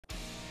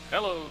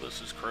Hello,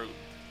 this is Crow,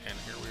 and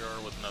here we are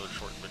with another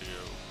short video.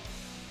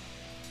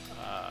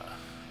 I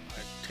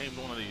tamed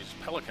one of these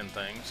pelican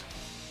things,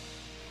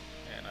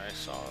 and I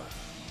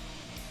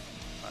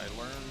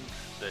learned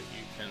that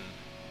you can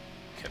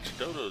catch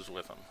dodos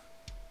with them.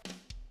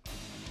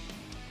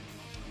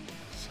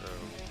 So,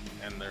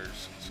 and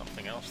there's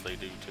something else they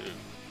do too.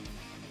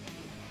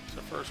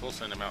 So first we'll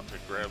send him out to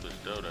grab this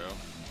dodo,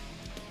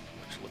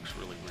 which looks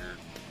really weird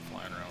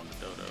flying around with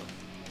a dodo.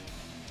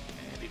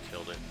 And he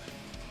killed it.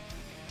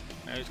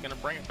 Now he's going to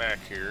bring it back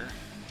here,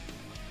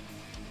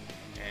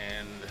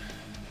 and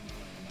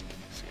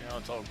see how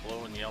it's all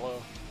glowing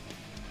yellow?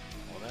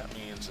 Well, that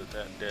means that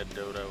that dead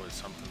dodo is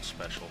something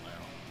special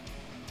now.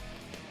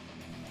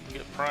 You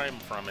get prime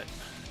from it.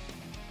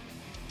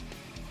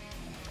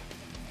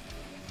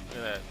 Look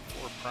at that,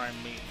 4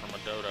 prime meat from a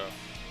dodo.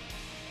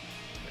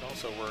 It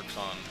also works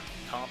on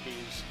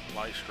Compys,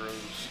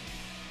 Lystros,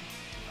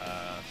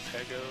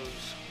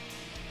 Pegos,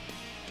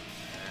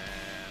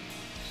 and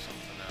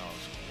something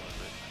else. What was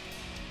it?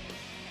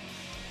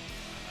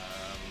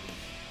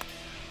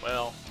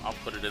 Well, I'll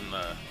put it in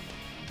the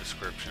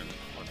description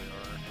what they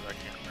are, because I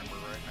can't remember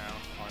right now.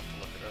 I'll have to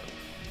look it up.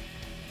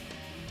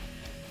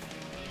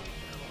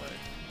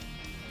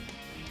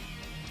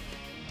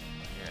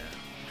 Yeah,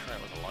 try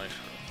it with a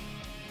Lystro.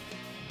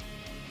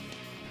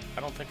 I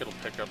don't think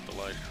it'll pick up the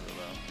Lystro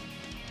though.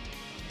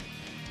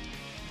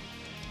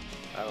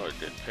 Oh, it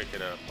did pick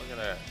it up. Look at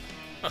that.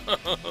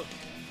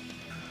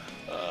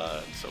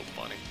 It's so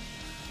funny.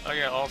 Oh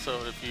yeah,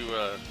 also if you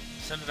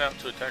send it out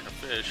to attack a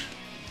fish,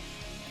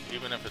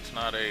 even if it's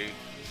not a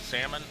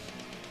salmon,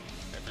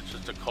 if it's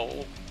just a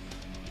coal,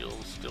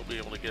 you'll still be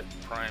able to get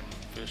prime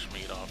fish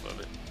meat off of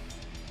it.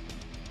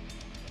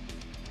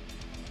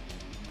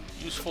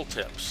 Useful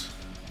tips.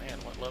 Man,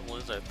 what level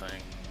is that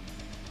thing?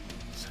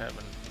 It's having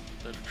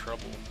a bit of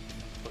trouble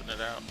putting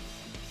it out.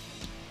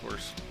 Of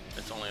course,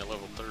 it's only a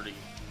level 30,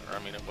 or I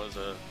mean it was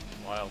a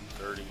wild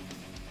 30.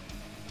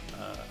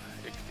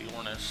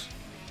 Ichthyornis.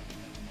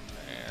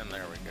 And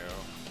there we go.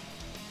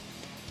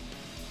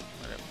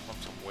 Might have to put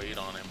some weight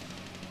on him.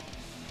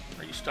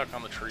 Are you stuck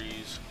on the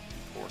trees?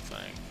 Poor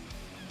thing.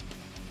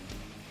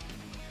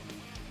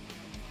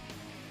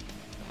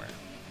 Come here.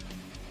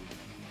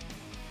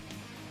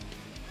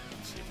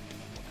 Let's see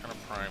what kind of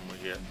prime we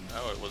get.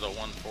 Oh, it was a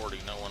 140,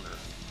 no wonder.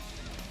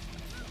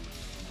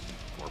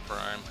 4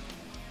 prime.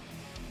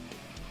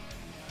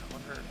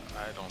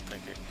 I don't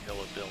think it can kill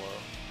a dillo,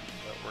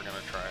 but we're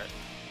gonna try it.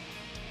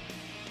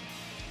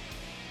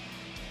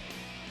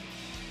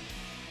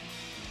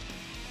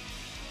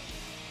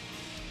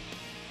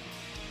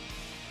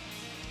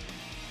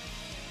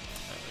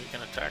 You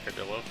can attack a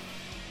dillo.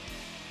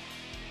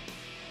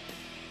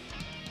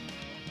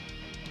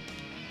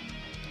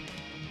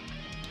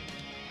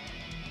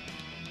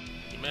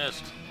 You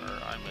missed, or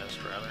I missed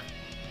rather.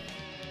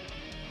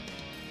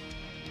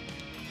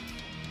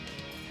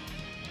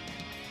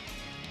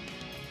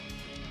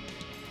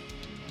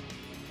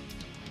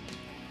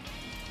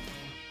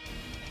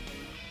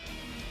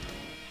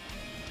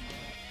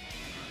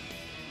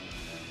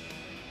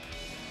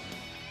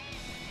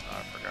 I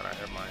forgot I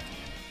have my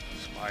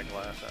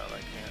spyglass out. I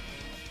can't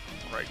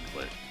right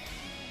click.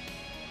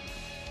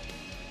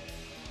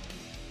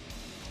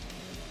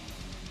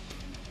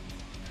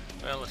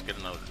 Well, let's get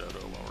another dodo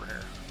while we're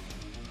here.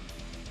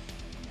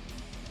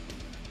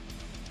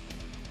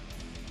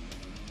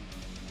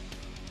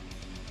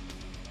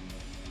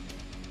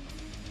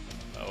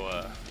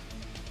 Oh,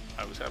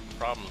 I was having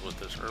problems with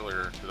this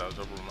earlier because I was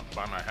over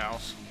by my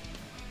house,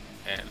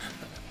 and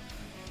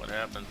what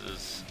happens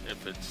is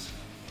if it's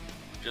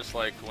just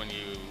like when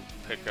you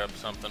pick up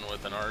something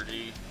with an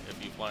RG,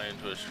 if you fly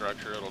into a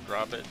structure, it'll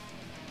drop it.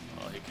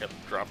 Well, he kept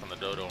dropping the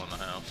dodo on the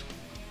house.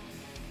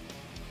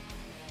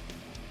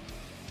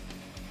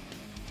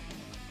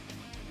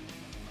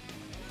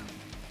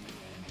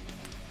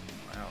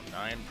 Wow,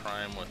 9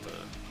 prime with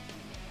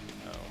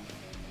a... Oh.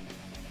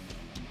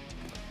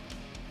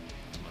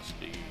 This must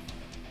be...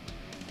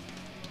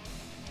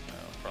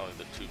 probably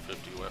the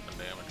 250 weapon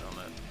damage on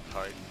that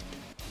pike.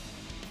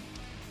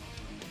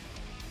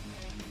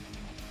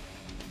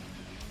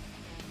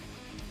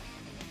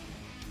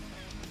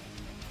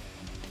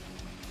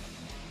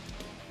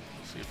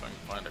 See if I can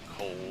find a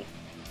coal.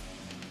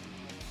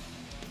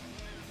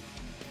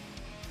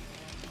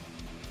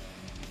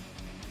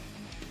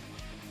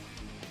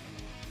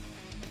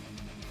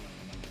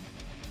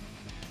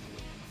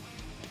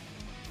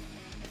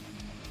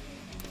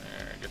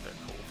 There, get that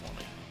coal for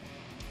me.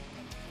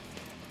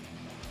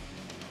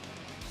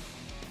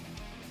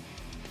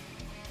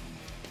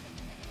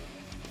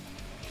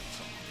 Get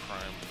some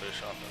prime fish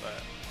off of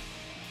that.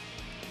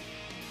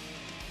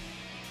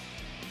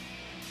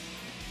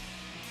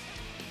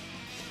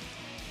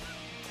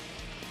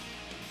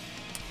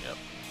 Yep.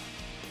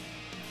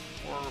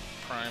 4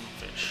 prime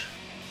fish.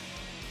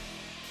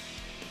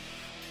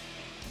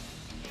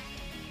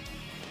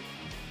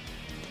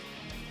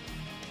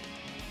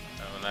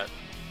 Oh, and that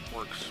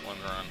works when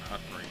they're on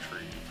hunt and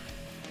retrieve.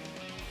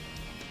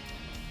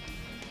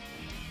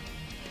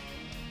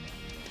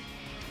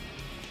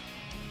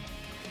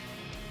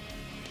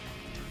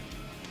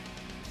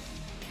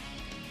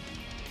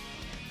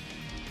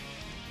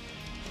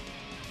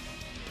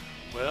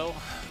 Well,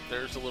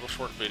 there's a little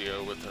short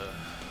video with a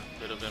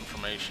bit of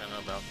information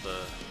about the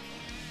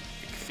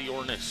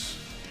Ichthyornis,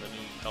 the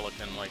new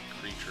pelican-like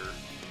creature,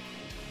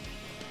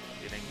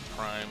 getting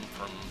prime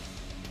from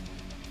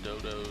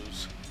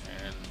Dodos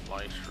and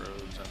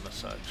Lystros and the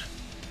such.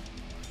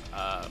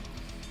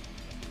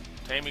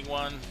 Taming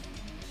one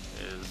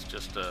is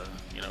just a,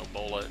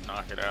 bowl it,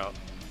 knock it out,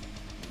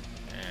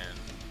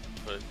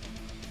 and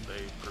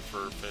they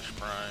prefer fish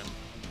prime.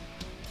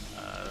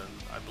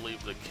 I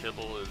believe the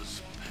kibble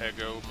is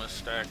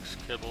Pegomastax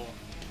kibble,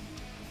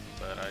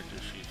 but I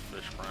just use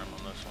fish prime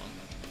on this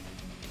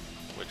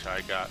one, which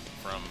I got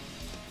from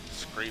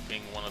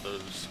scraping one of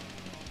those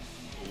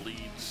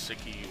lead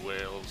sicky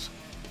whales.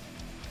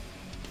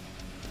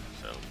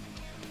 So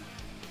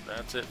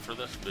that's it for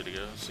this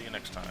video. See you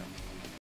next time.